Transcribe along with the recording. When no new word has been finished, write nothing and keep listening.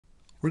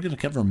We're going to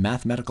cover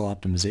mathematical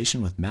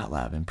optimization with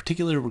MATLAB. In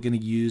particular, we're going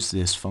to use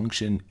this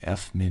function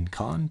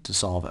fmincon to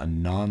solve a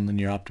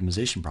nonlinear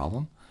optimization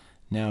problem.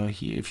 Now,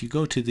 if you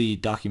go to the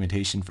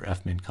documentation for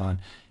fmincon,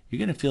 you're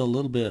going to feel a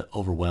little bit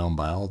overwhelmed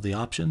by all the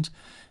options.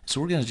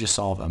 So we're going to just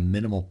solve a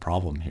minimal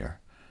problem here.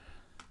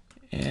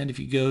 And if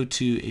you go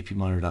to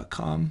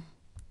APMonitor.com,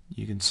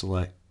 you can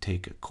select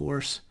Take a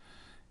Course.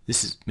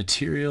 This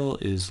material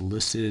is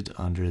listed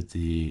under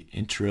the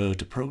Intro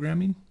to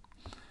Programming.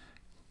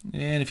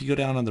 And if you go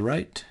down on the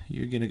right,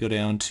 you're going to go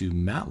down to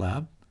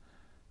MATLAB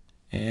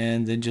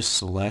and then just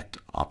select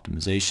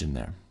optimization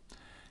there.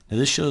 Now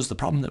this shows the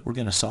problem that we're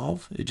going to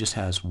solve. It just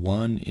has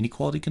one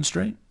inequality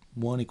constraint,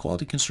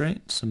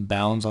 some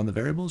bounds on the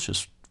variables,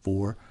 just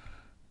 4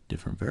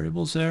 different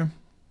variables there.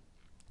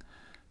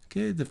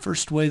 Okay, the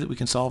first way that we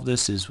can solve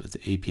this is with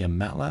the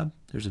APMontLab.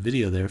 There's a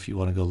video there if you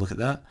want to go look at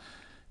that.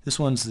 This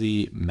one's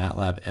the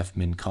MATLAB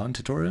fmincon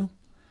tutorial,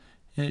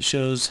 and it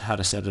shows how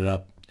to set it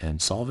up and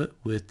solve it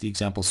with the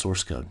example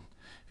source code.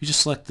 If you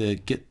just select the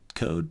Get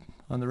Code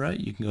on the right,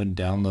 you can go and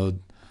download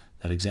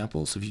that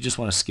example. So if you just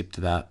want to skip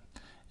to that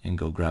and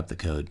go grab the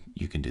code,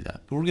 you can do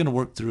that. But we're going to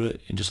work through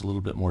it in just a little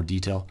bit more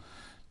detail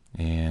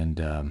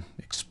and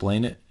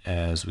explain it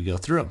as we go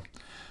through.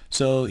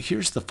 So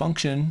here's the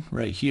function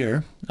right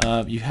here.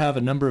 You have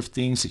a number of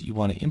things that you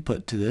want to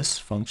input to this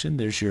function.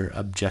 There's your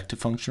objective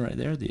function right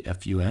there, the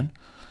fun.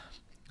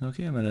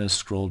 Okay, I'm going to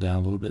scroll down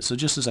a little bit. So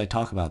just as I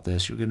talk about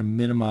this, you're going to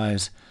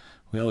minimize.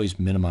 We always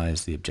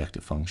minimize the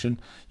objective function.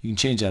 You can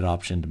change that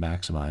option to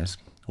maximize,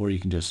 or you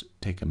can just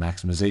take a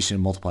maximization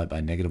and multiply it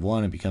by -1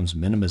 and it becomes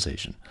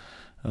minimization.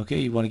 Okay,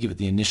 you want to give it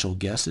the initial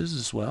guesses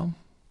as well.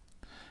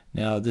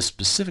 Now this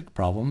specific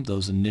problem,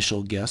 those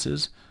initial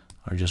guesses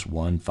are just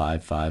 1,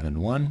 5, 5, and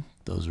 1.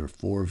 Those are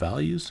 4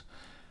 values.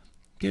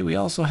 Okay, we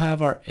also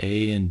have our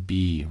A and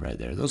B right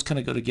there. Those kind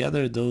of go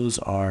together. Those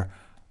are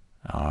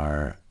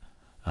our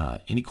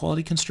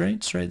inequality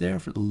constraints right there,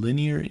 for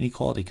linear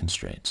inequality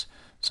constraints.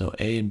 So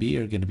A and B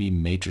are going to be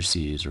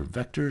matrices or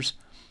vectors,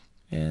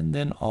 and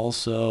then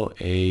also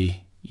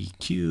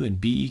AEQ and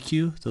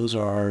BEQ, those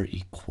are our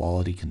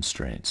equality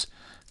constraints.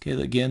 Okay,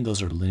 again,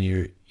 those are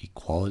linear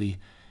equality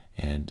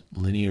and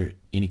linear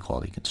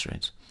inequality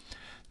constraints.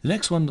 The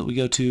next one that we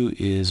go to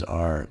is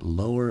our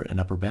lower and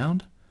upper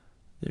bound.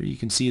 There you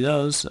can see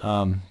those,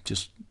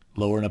 just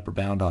lower and upper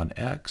bound on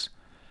X.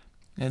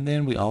 And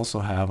then we also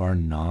have our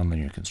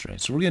nonlinear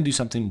constraints. So we're going to do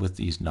something with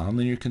these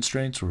nonlinear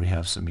constraints where we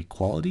have some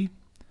equality.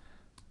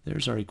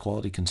 There's our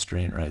equality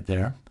constraint right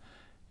there.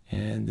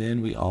 And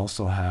then we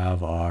also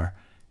have our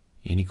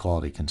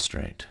inequality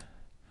constraint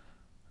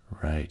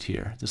right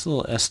here. This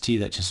little ST,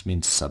 that just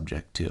means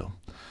subject to.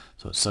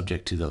 So it's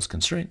subject to those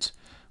constraints.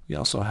 We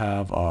also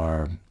have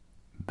our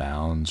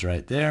bounds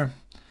right there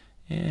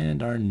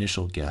and our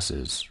initial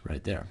guesses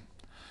right there.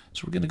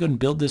 So we're going to go ahead and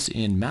build this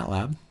in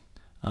MATLAB.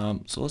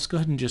 So let's go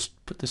ahead and just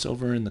put this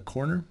over in the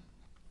corner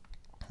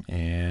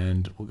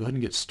and we'll go ahead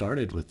and get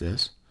started with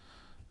this.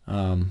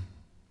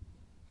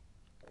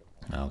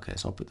 Okay,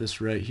 so I'll put this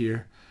right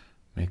here,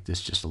 make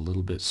this just a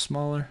little bit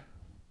smaller.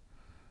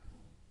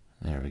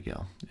 There we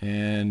go,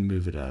 and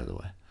move it out of the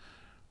way.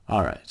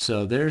 All right,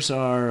 so there's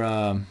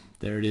our,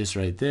 there it is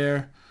right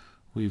there.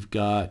 We've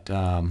got,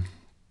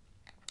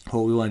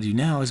 what we want to do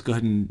now is go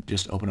ahead and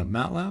just open up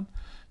MATLAB.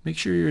 Make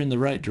sure you're in the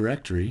right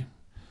directory.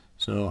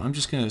 So I'm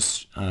just going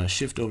to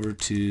shift over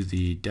to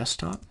the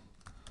desktop.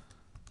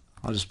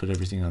 I'll just put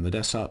everything on the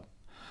desktop.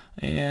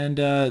 And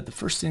the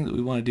first thing that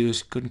we want to do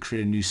is go ahead and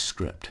create a new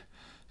script.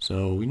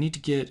 So we need to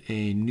get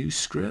a new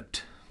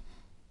script.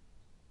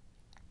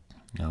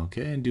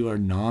 Okay, and do our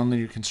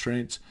nonlinear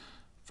constraints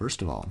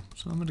first of all.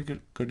 So I'm going to go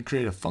ahead and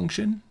create a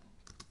function.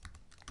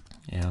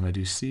 And I'm going to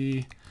do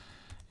C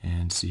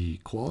and C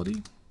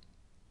equality.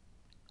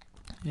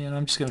 And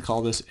I'm just going to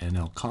call this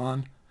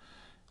NLCon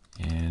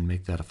and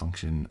make that a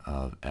function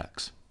of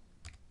X.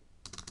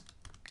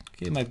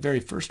 Okay, my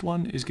very first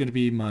one is going to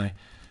be my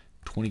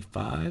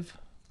 25.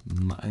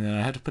 And then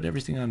I have to put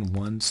everything on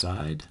one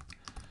side,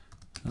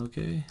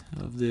 okay,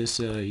 of this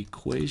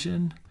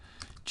equation,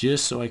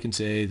 just so I can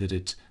say that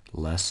it's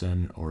less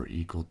than or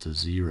equal to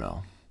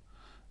 0.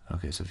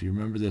 Okay, so if you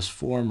remember this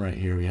form right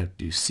here, we have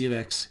to do C of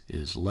X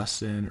is less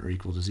than or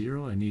equal to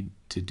 0. I need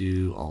to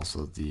do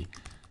also the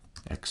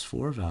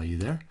X4 value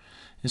there.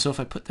 And so if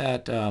I put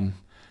that,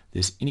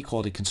 this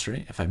inequality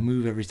constraint, if I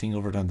move everything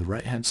over on the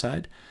right hand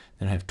side,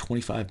 then I have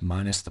 25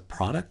 minus the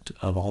product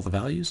of all the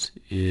values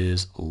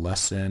is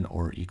less than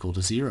or equal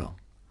to 0.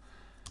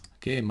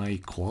 Okay, my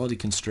equality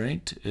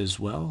constraint as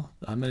well,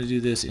 I'm going to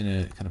do this in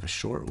a kind of a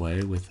short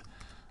way with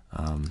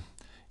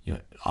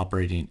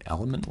operating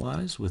element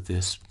wise with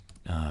this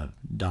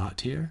dot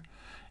here,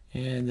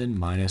 and then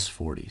minus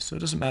 40. So it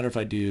doesn't matter if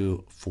I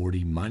do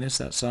 40 minus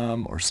that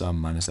sum or sum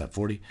minus that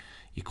 40.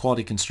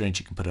 Equality constraint,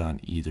 you can put it on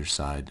either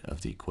side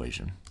of the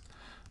equation.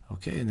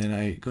 Okay, and then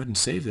I go ahead and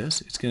save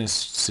this. It's going to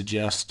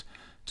suggest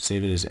to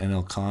save it as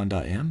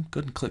nlcon.m. Go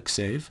ahead and click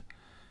save,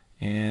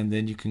 and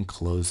then you can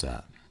close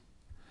that.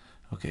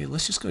 Okay,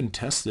 let's just go ahead and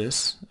test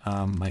this.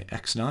 My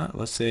x naught,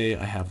 let's say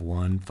I have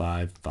 1,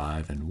 5,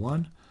 5, and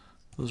 1.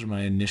 Those are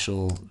my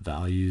initial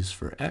values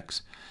for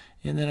x.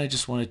 And then I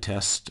just want to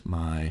test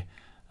my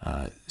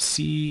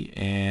C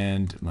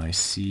and my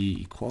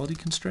C equality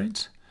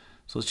constraints.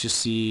 So let's just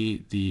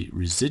see the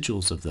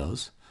residuals of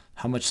those,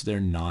 how much they're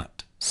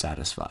not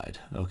satisfied.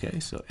 Okay,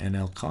 so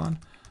NLCon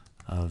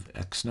of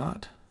x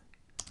naught.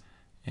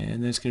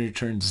 And then it's going to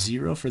return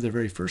 0 for the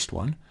very first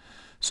one.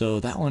 So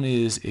that one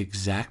is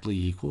exactly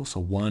equal. So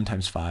 1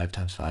 times 5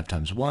 times 5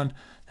 times 1,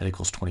 that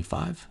equals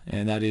 25.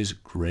 And that is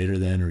greater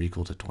than or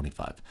equal to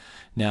 25.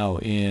 Now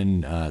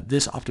in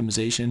this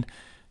optimization,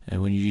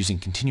 when you're using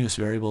continuous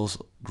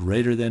variables,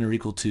 greater than or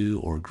equal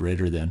to or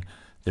greater than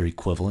their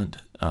equivalent.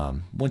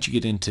 Once you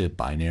get into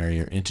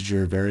binary or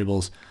integer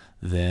variables,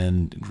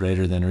 then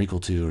greater than or equal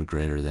to or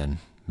greater than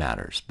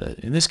matters. But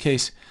in this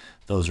case,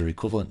 those are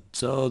equivalent,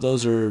 so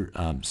those are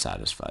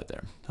satisfied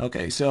there.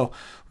 Okay, so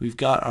we've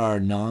got our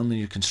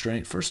nonlinear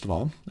constraint first of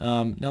all.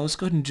 Now let's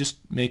go ahead and just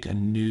make a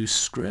new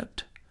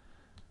script.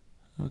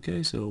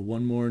 Okay, so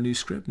one more new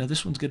script. Now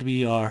this one's going to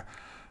be our,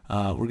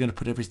 we're going to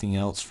put everything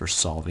else for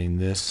solving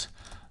this.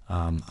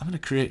 I'm going to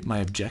create my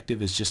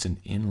objective as just an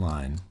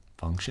inline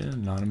function,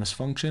 anonymous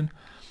function,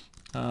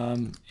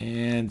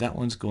 and that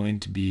one's going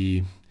to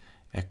be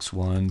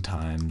x1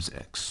 times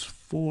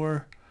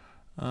x4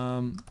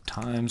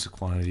 times the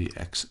quantity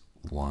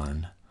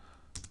x1,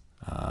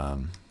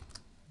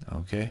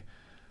 okay,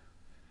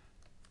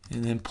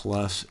 and then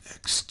plus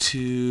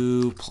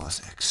x2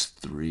 plus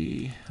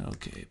x3,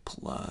 okay,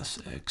 plus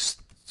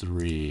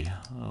x3,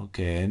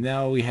 okay, and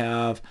now we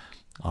have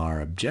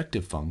our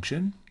objective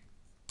function.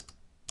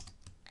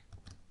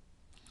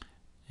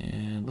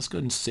 And let's go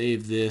ahead and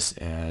save this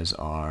as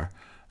our,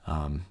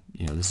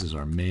 this is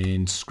our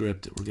main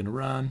script that we're going to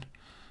run.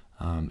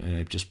 And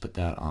I've just put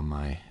that on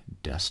my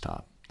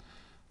desktop.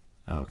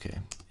 Okay,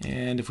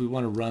 and if we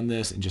want to run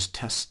this and just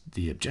test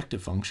the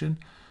objective function,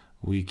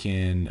 we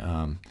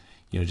can,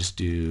 just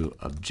do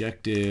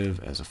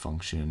objective as a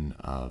function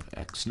of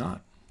x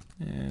naught,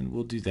 and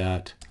we'll do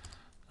that.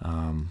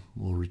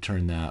 We'll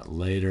return that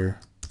later.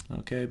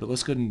 Okay, but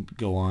let's go ahead and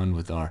go on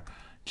with our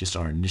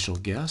initial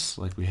guess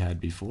like we had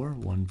before,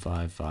 1,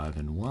 5, 5,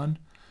 and 1.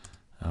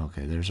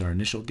 Okay, there's our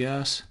initial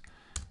guess.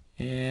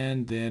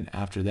 And then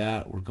after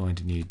that, we're going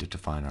to need to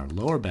define our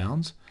lower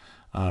bounds.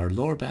 Our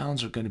lower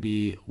bounds are going to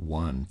be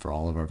 1 for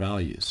all of our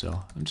values.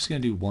 So I'm just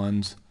going to do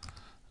 1s,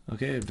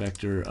 okay, a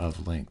vector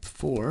of length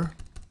 4.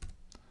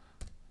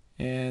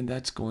 And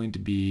that's going to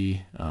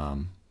be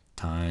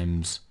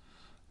times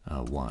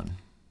 1.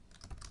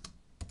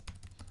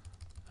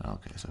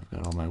 Okay, so I've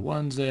got all my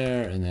 1s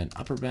there, and then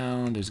upper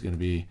bound is going to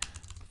be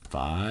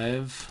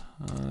 5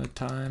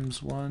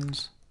 times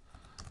 1s.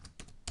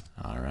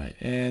 All right,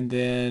 and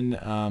then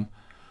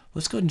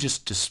let's go ahead and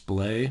just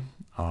display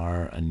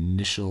our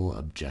initial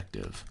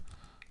objective.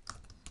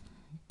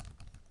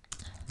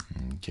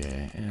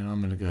 Okay, and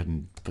I'm going to go ahead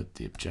and put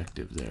the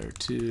objective there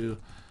too.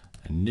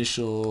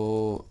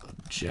 Initial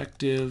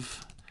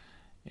objective,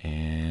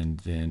 and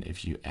then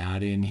if you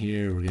add in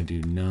here, we're going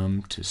to do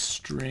num to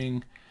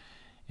string,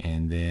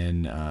 and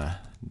then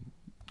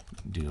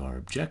do our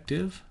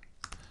objective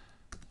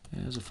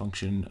as a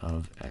function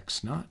of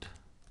x naught.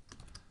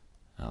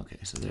 Okay,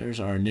 so there's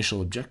our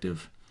initial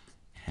objective,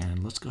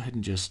 and let's go ahead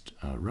and just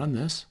run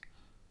this.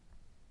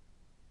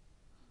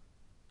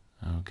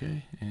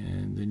 Okay,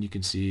 and then you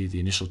can see the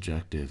initial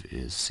objective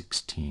is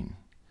 16.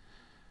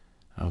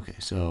 Okay,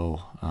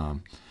 so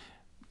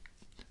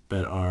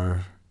but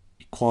our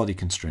equality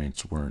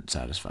constraints weren't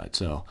satisfied,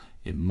 so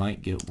it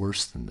might get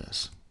worse than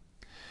this.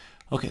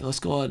 Okay, let's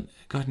go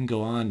ahead and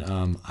go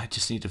on. I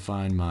just need to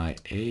find my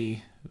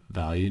A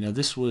value. Now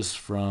this was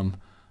from,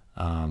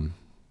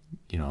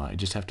 I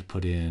just have to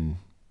put in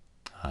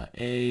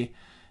A,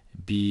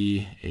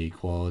 B, A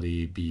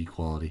equality, B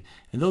equality,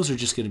 and those are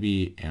just going to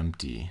be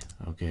empty.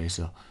 Okay,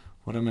 so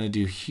what I'm going to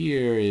do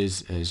here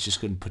is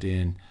just going to put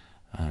in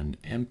an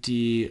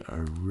empty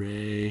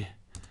array.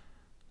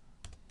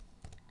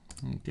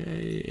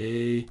 Okay,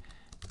 A,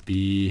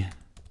 B,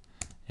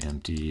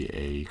 empty,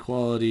 A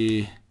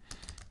equality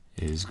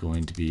is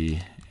going to be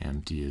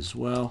empty as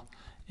well,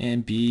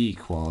 and B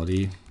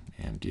equality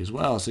empty as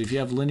well. So if you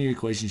have linear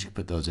equations, you can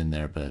put those in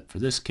there, but for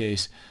this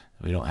case,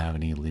 we don't have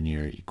any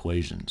linear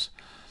equations.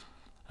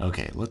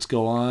 Okay, let's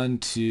go on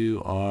to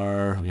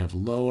we have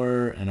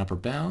lower and upper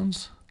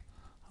bounds.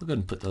 I'll go ahead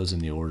and put those in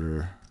the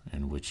order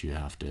in which you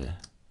have to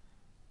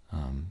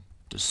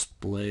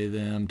display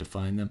them,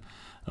 define them.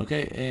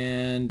 Okay,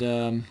 and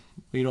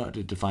we don't have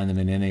to define them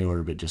in any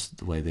order, but just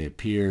the way they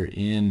appear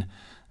in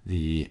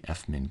the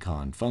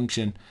fmincon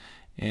function.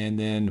 And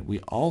then we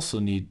also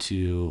need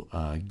to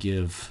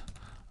give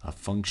a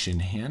function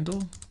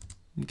handle.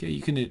 Okay,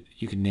 you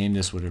can name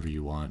this whatever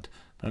you want,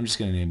 but I'm just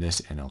going to name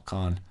this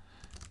nlcon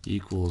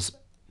equals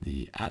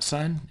the @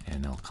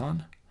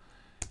 nlcon,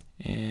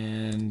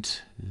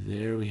 and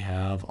there we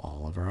have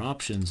all of our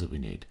options that we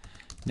need.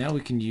 Now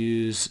we can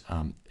use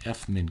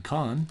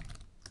fmincon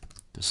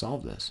to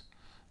solve this.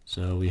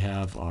 So we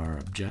have our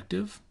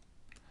objective,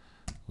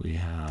 we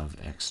have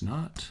x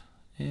naught,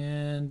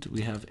 and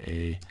we have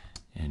A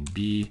and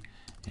B,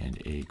 and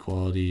A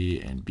equality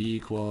and B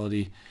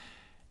equality,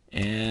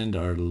 and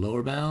our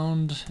lower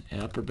bound,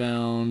 upper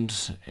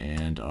bound,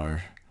 and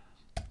our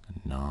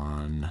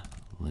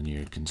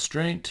non-linear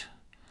constraint.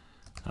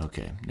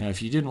 Okay, now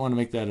if you didn't want to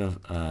make that an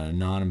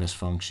anonymous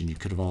function, you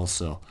could have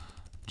also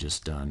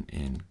just done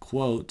in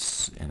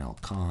quotes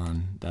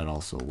mlcon. That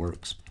also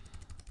works,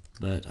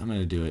 but I'm going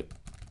to do it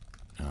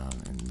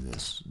in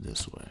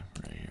this way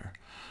right here.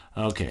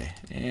 Okay,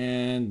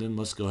 and then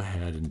let's go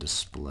ahead and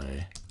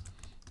display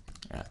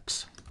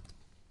x.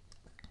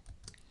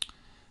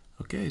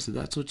 Okay, so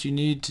that's what you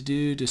need to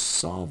do to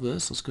solve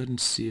this. Let's go ahead and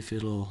see if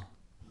it'll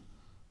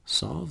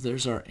solve.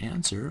 There's our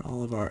answer,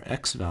 all of our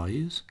x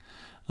values.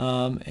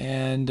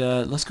 And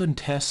let's go ahead and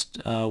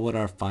test what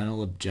our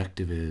final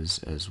objective is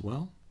as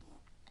well.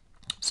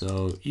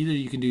 So either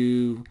you can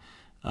do,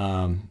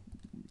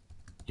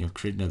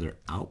 create another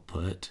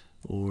output,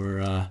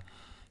 or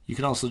you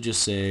can also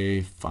just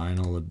say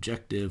final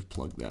objective,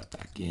 plug that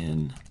back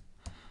in,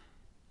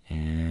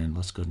 and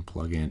let's go ahead and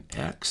plug in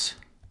x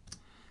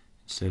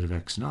instead of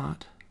x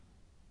naught,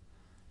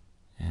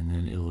 and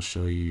then it will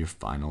show you your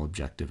final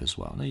objective as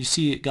well. Now you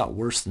see it got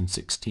worse than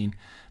 16,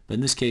 but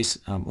in this case,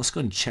 let's go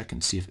ahead and check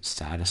and see if it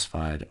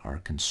satisfied our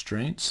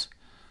constraints.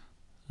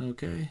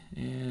 Okay,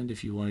 and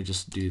if you want to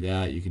just do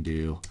that, you can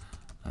do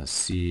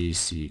C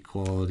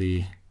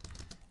equality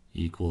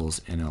equals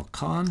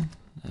nlcon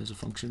as a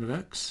function of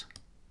x,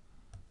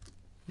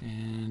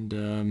 and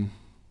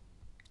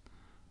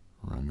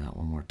run that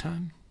one more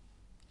time.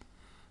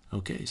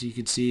 Okay, so you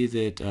can see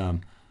that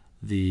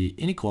the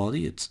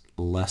inequality, it's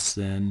less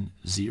than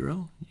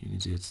 0. You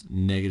can see it's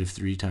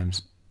 -3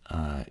 times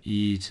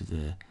e to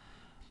the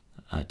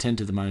 10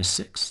 to the minus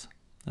 6th.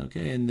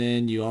 Okay, and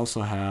then you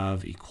also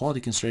have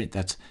equality constraint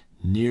that's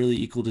nearly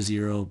equal to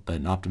 0, but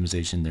in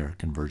optimization there are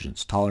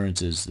convergence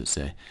tolerances that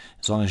say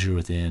as long as you're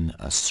within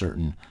a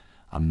certain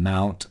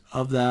amount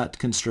of that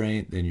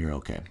constraint, then you're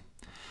okay.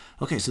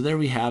 Okay, so there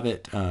we have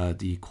it.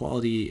 The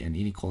equality and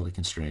inequality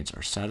constraints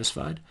are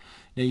satisfied.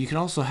 Now you can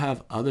also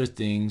have other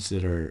things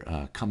that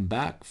are come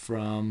back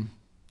from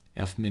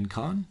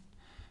fmincon.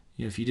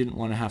 If you didn't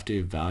want to have to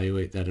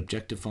evaluate that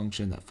objective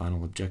function, that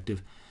final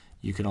objective,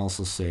 you can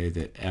also say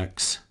that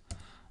x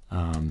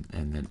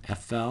and then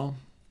fval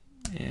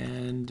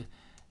and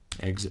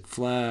exit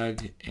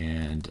flag,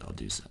 and I'll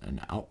do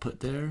an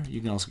output there.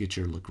 You can also get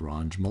your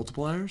Lagrange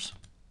multipliers,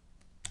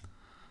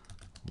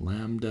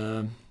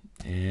 lambda,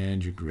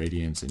 and your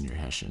gradients and your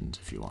Hessians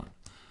if you want.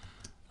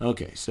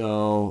 Okay,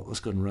 so let's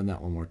go ahead and run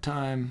that one more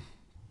time.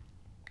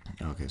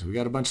 Okay, so we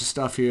got a bunch of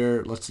stuff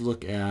here. Let's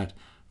look at,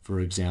 for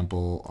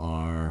example,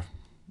 our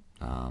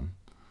our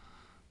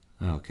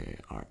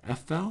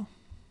fval.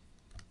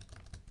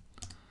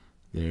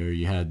 There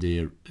you had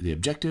the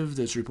objective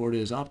that's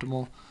reported as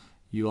optimal.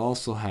 You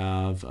also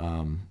have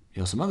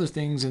some other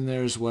things in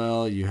there as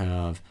well. You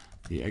have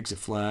the exit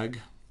flag.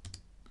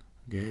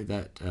 Okay,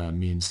 that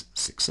means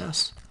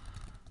success.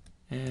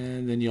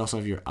 And then you also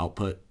have your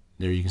output.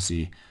 There you can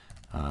see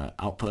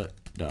output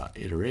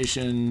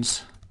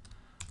iterations.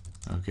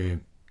 Okay,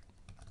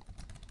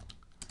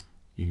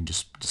 you can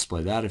just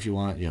display that if you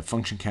want. You have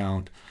function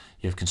count.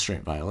 You have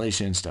constraint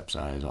violation, step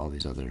size, all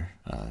these other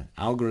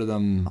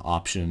algorithm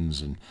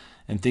options and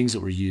things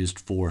that were used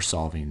for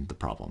solving the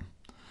problem.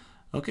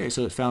 Okay,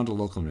 so it found a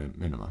local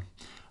minima.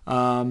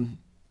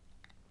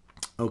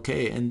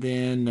 Okay, and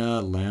then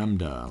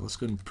lambda. Let's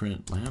go ahead and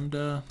print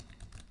lambda.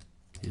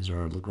 These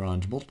are our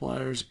Lagrange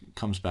multipliers. It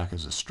comes back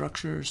as a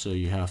structure, so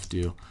you have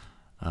to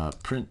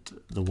print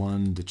the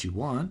one that you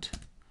want.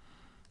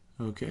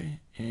 Okay,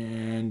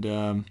 and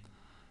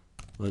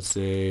let's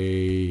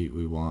say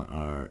we want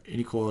our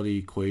inequality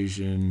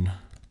equation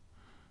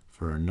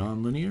for a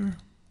nonlinear.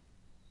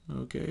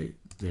 Okay,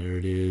 there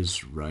it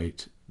is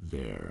right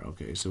there.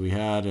 Okay, so we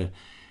had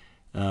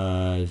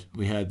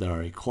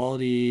our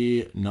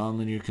equality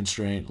nonlinear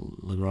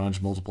constraint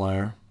Lagrange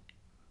multiplier.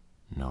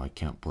 No, I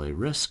can't play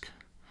Risk.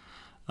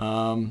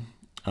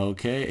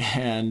 Okay,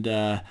 and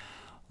okay,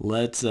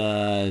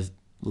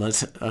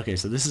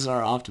 so this is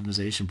our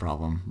optimization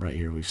problem right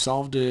here. We've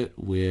solved it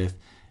with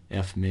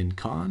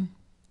fmincon,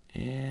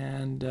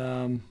 and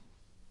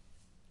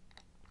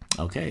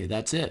okay,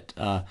 that's it.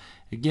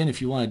 Again,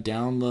 if you want to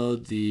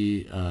download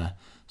the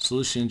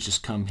solutions,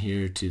 just come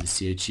here to the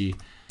CHE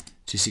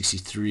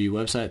 263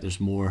 website. There's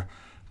more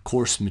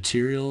course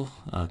material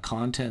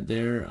content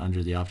there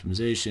under the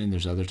optimization.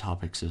 There's other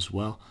topics as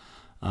well.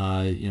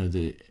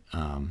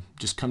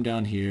 Just come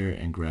down here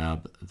and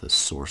grab the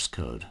source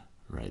code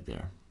right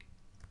there.